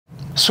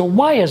So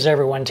why is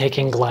everyone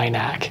taking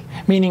GlyNAC,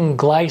 meaning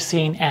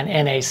glycine and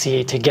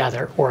NAC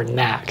together, or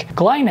NAC?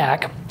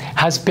 GlyNAC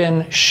has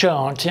been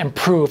shown to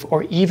improve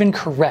or even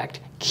correct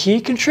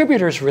key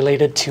contributors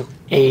related to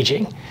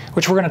aging,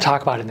 which we're going to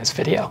talk about in this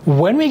video.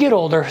 When we get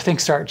older,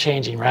 things start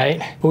changing,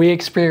 right? We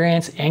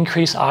experience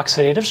increased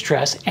oxidative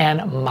stress and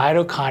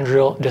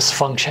mitochondrial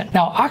dysfunction.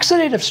 Now,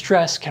 oxidative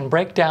stress can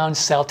break down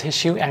cell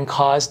tissue and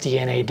cause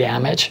DNA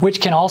damage, which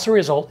can also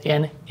result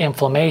in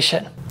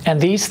inflammation. And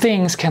these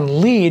things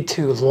can lead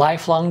to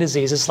lifelong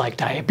diseases like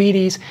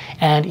diabetes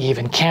and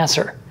even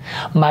cancer.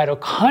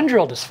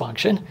 Mitochondrial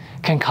dysfunction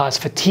can cause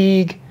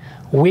fatigue,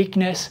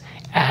 weakness,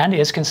 and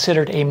is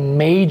considered a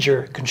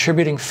major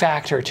contributing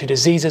factor to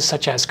diseases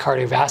such as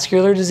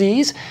cardiovascular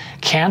disease,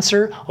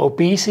 cancer,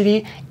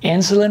 obesity,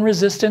 insulin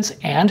resistance,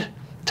 and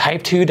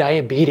type 2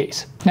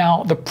 diabetes.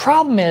 Now, the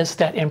problem is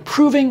that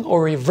improving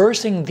or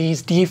reversing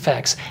these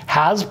defects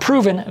has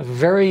proven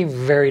very,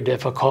 very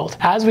difficult.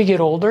 As we get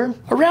older,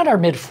 around our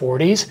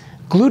mid-40s,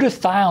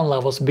 glutathione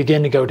levels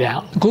begin to go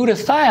down.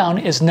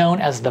 Glutathione is known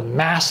as the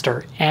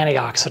master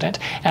antioxidant,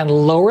 and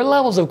lower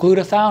levels of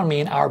glutathione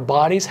mean our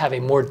bodies have a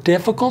more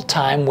difficult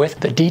time with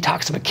the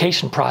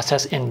detoxification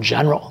process in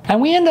general.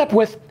 And we end up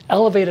with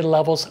elevated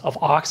levels of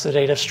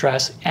oxidative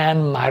stress and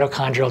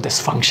mitochondrial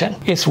dysfunction.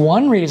 It's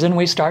one reason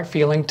we start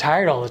feeling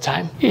tired all the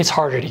time. It's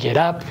harder to get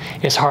up,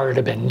 it's harder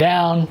to bend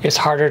down, it's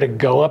harder to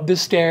go up the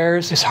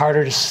stairs, it's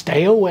harder to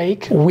stay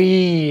awake.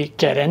 We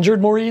get injured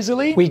more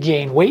easily, we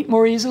gain weight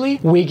more easily,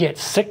 we get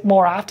sick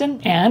more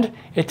often, and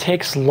it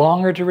takes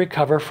longer to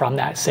recover from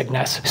that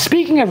sickness.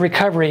 Speaking of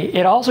recovery,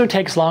 it also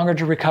takes longer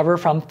to recover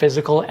from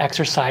physical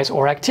exercise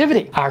or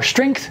activity. Our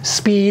strength,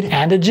 speed,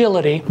 and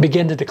agility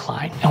begin to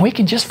decline, and we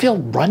can just feel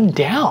run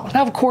down.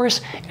 Now, of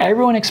course,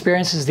 everyone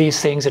experiences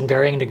these things in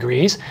varying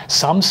degrees,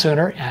 some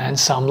sooner and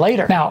some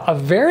later. Now, a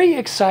very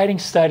exciting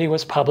study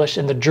was published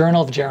in the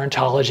Journal of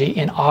Gerontology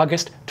in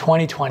August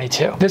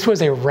 2022. This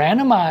was a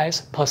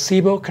randomized,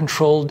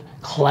 placebo-controlled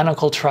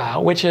clinical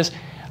trial, which is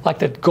like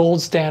the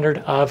gold standard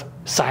of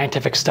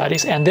scientific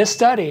studies. And this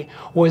study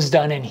was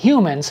done in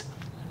humans,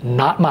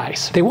 not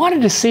mice. They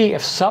wanted to see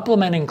if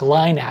supplementing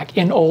GlyNAC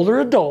in older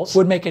adults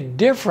would make a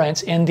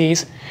difference in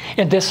this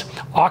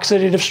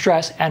oxidative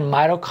stress and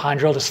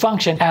mitochondrial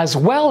dysfunction, as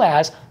well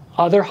as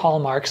other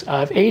hallmarks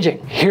of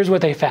aging. Here's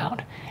what they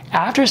found.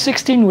 After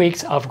 16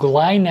 weeks of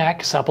GlyNAC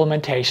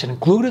supplementation,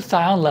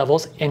 glutathione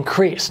levels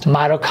increased,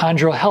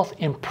 mitochondrial health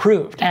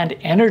improved, and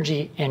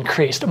energy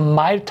increased.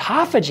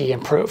 Mitophagy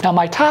improved. Now,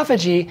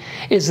 mitophagy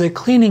is the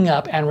cleaning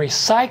up and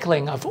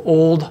recycling of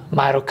old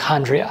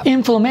mitochondria.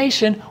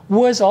 Inflammation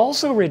was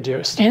also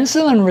reduced.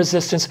 Insulin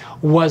resistance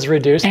was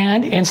reduced,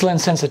 and insulin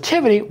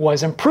sensitivity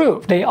was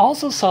improved. They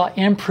also saw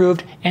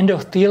improved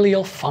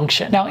endothelial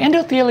function. Now,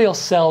 endothelial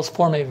cells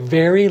form a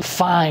very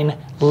fine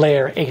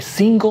layer, a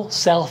single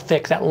cell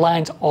thick, that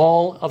lines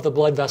all of the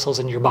blood vessels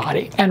in your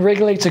body and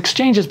regulates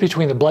exchanges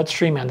between the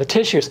bloodstream and the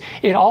tissues.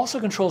 It also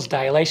controls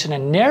dilation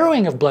and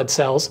narrowing of blood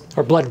cells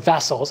or blood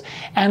vessels,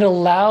 and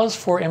allows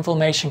for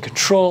inflammation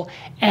control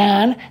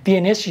and the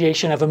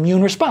initiation of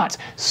immune response.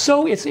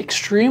 So it's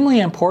extremely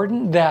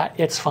important that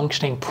it's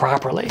functioning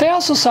properly. They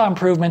also saw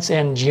improvements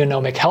in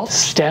genomic health,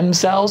 stem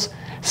cells,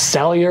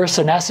 cellular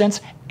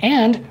senescence,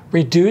 and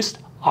reduced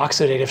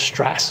oxidative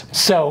stress.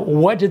 So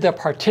what did the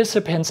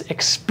participants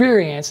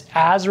experience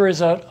as a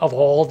result of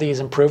all these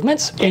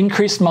improvements?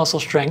 Increased muscle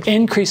strength,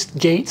 increased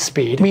gait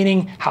speed,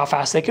 meaning how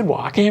fast they could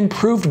walk,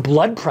 improved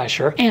blood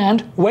pressure,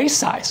 and waist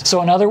size.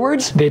 So in other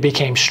words, they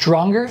became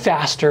stronger,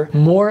 faster,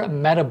 more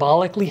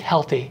metabolically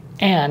healthy,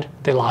 and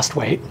they lost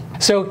weight.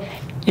 So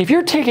if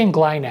you're taking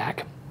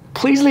GlyNAC,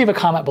 please leave a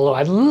comment below.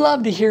 I'd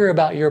love to hear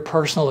about your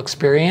personal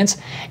experience,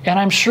 and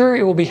I'm sure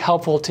it will be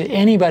helpful to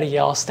anybody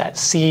else that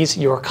sees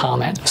your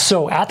comment.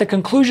 So at the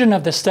conclusion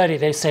of the study,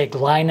 they say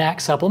GlyNAC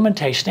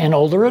supplementation in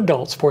older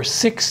adults for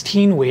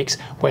 16 weeks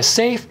was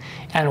safe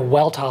and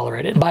well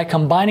tolerated. By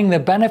combining the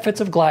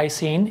benefits of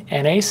glycine,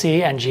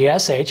 NAC, and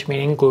GSH,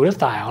 meaning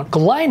glutathione,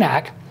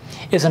 GlyNAC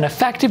is an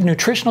effective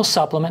nutritional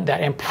supplement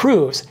that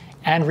improves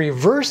and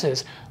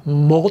reverses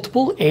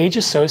multiple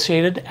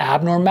age-associated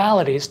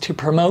abnormalities to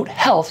promote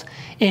health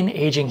in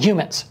aging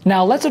humans.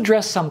 Now let's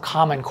address some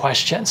common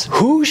questions.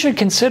 Who should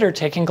consider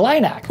taking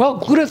GlyNAC? Well,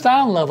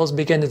 glutathione levels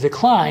begin to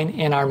decline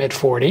in our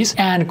mid-40s,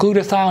 and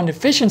glutathione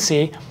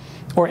deficiency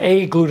or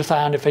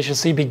aglutathione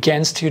deficiency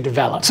begins to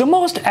develop. So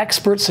most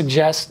experts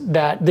suggest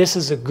that this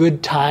is a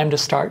good time to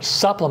start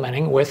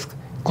supplementing with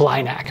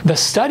GlyNAC. The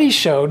study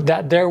showed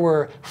that there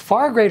were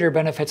far greater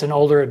benefits in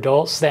older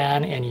adults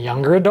than in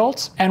younger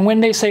adults. And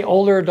when they say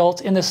older adults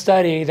in the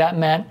study, that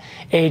meant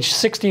ages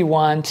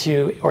 61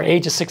 to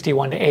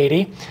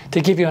 80,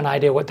 to give you an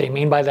idea what they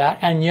mean by that.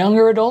 And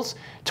younger adults,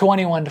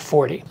 21 to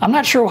 40. I'm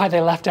not sure why they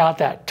left out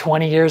that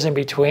 20 years in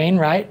between,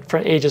 right, for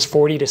ages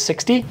 40 to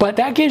 60, but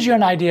that gives you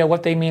an idea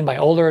what they mean by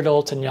older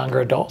adults and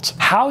younger adults.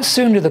 How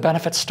soon do the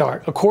benefits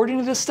start? According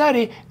to the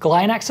study,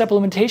 GlyNAC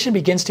supplementation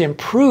begins to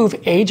improve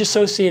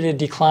age-associated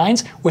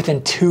declines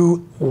within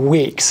 2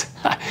 weeks.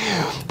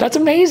 That's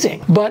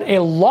amazing. But a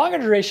longer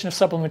duration of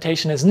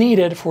supplementation is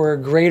needed for a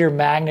greater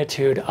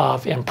magnitude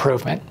of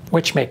improvement,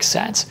 which makes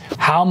sense.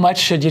 How much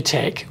should you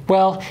take?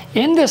 Well,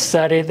 in this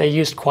study, they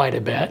used quite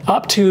a bit,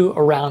 up to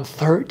around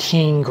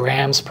 13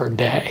 grams per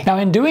day. Now,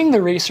 in doing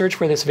the research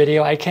for this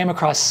video, I came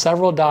across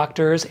several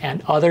doctors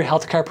and other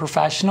healthcare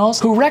professionals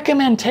who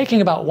recommend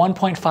taking about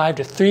 1.5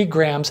 to 3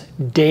 grams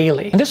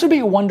daily. And this would be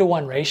a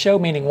 1-to-1 ratio,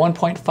 meaning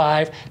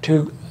 1.5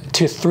 to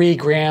 3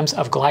 grams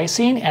of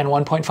glycine and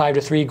 1.5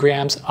 to 3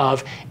 grams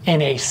of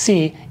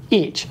NAC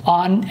each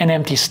on an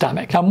empty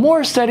stomach. Now,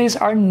 more studies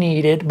are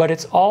needed, but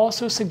it's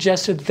also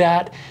suggested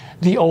that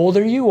the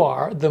older you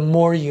are, the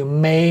more you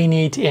may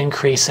need to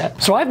increase it.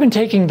 So I've been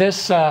taking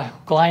this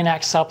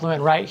GlyNAC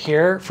supplement right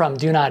here from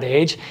Do Not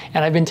Age,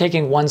 and I've been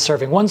taking 1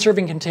 serving. 1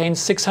 serving contains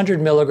 600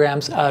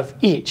 milligrams of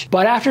each.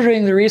 But after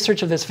doing the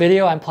research of this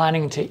video, I'm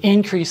planning to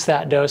increase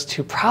that dose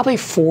to probably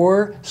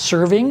 4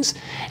 servings,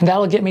 and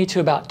that'll get me to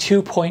about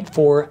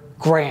 2.4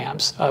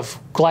 grams of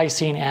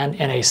glycine and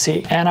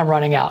NAC. And I'm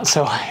running out,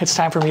 so it's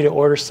time for me to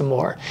order some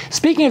more.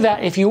 Speaking of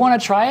that, if you want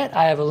to try it,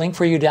 I have a link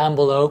for you down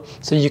below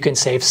so you can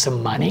save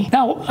some money.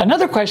 Now,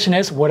 another question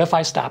is, what if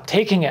I stop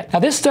taking it? Now,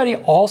 this study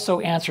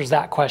also answers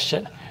that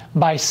question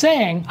by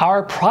saying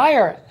our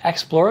prior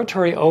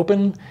exploratory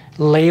open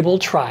label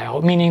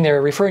trial, meaning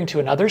they're referring to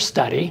another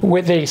study,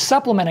 with a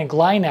supplemented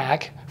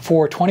GlyNAC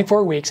for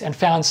 24 weeks and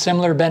found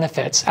similar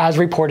benefits as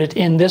reported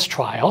in this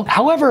trial.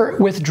 However,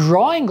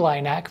 withdrawing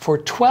GlyNAC for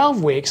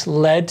 12 weeks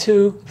led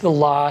to the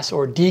loss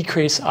or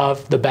decrease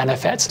of the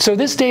benefits. So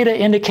this data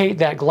indicate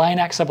that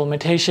GlyNAC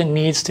supplementation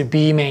needs to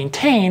be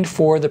maintained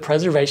for the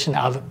preservation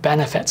of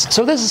benefits.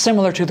 So this is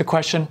similar to the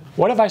question,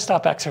 what if I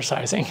stop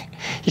exercising?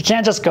 You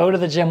can't just go to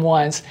the gym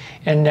once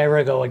and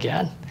never go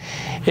again.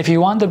 If you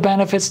want the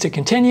benefits to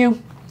continue,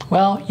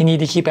 well, you need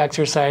to keep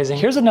exercising.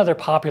 Here's another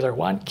popular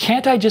one.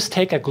 Can't I just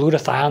take a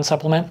glutathione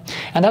supplement?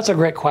 And that's a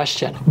great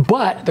question.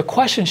 But the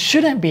question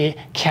shouldn't be,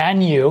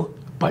 can you,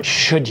 but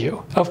should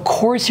you? Of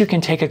course you can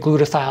take a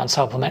glutathione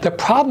supplement. The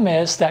problem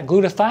is that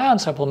glutathione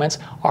supplements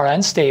are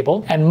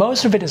unstable and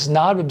most of it is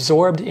not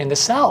absorbed in the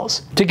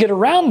cells. To get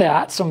around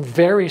that, some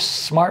very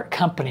smart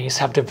companies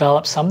have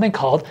developed something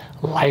called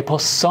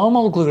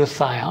liposomal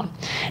glutathione.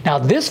 Now,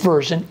 this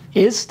version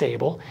is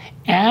stable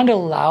and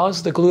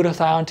allows the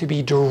glutathione to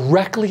be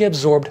directly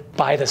absorbed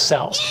by the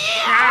cells.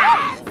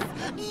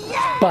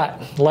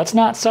 But let's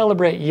not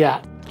celebrate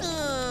yet.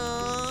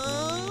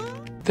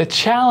 The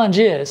challenge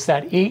is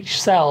that each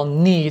cell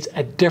needs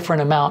a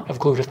different amount of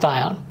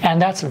glutathione,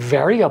 and that's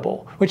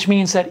variable, which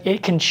means that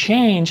it can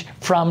change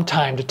from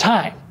time to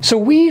time. So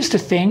we used to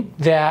think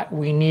that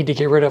we need to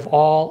get rid of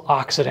all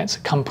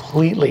oxidants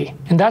completely,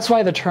 and that's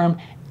why the term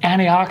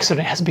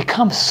antioxidant has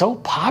become so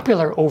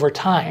popular over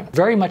time,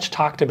 very much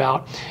talked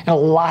about in a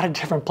lot of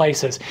different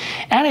places.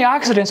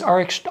 Antioxidants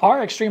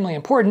are extremely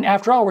important.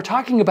 After all, we're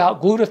talking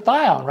about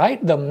glutathione,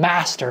 right? The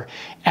master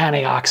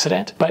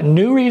antioxidant. But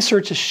new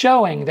research is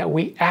showing that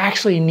we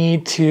actually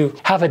need to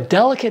have a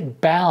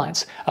delicate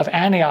balance of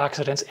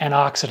antioxidants and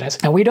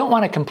oxidants, and we don't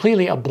want to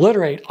completely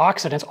obliterate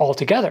oxidants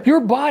altogether.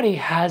 Your body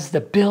has the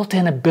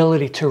built-in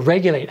ability to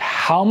regulate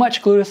how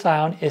much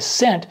glutathione is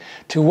sent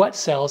to what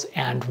cells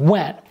and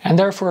when, and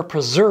therefore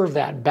preserve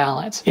that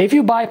balance. If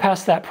you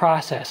bypass that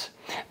process,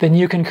 then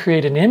you can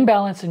create an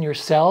imbalance in your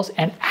cells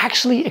and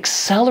actually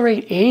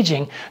accelerate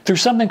aging through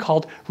something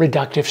called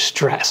reductive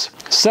stress.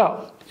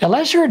 So,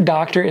 unless your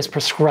doctor is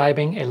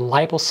prescribing a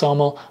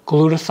liposomal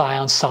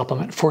glutathione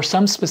supplement for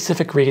some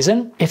specific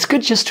reason, it's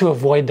good just to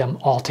avoid them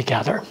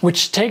altogether.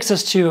 Which takes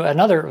us to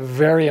another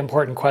very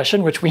important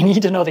question, which we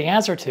need to know the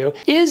answer to.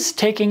 Is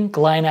taking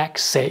GlyNAC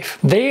safe?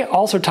 They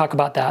also talk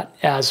about that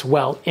as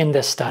well in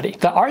this study.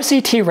 The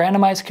RCT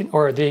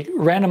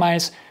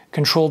randomized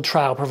controlled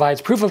trial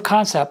provides proof of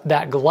concept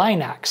that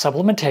GlyNAC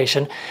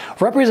supplementation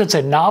represents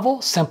a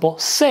novel, simple,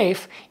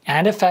 safe,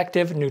 and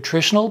effective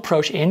nutritional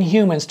approach in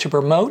humans to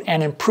promote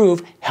and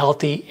improve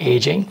healthy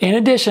aging. In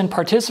addition,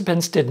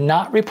 participants did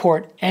not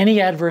report any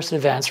adverse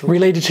events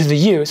related to the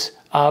use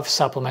of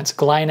supplements,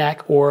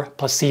 GlyNAC or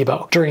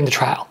placebo, during the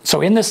trial.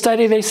 So in the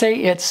study, they say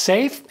it's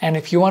safe, and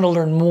if you want to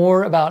learn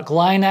more about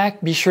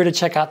GlyNAC, be sure to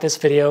check out this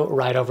video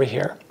right over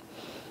here.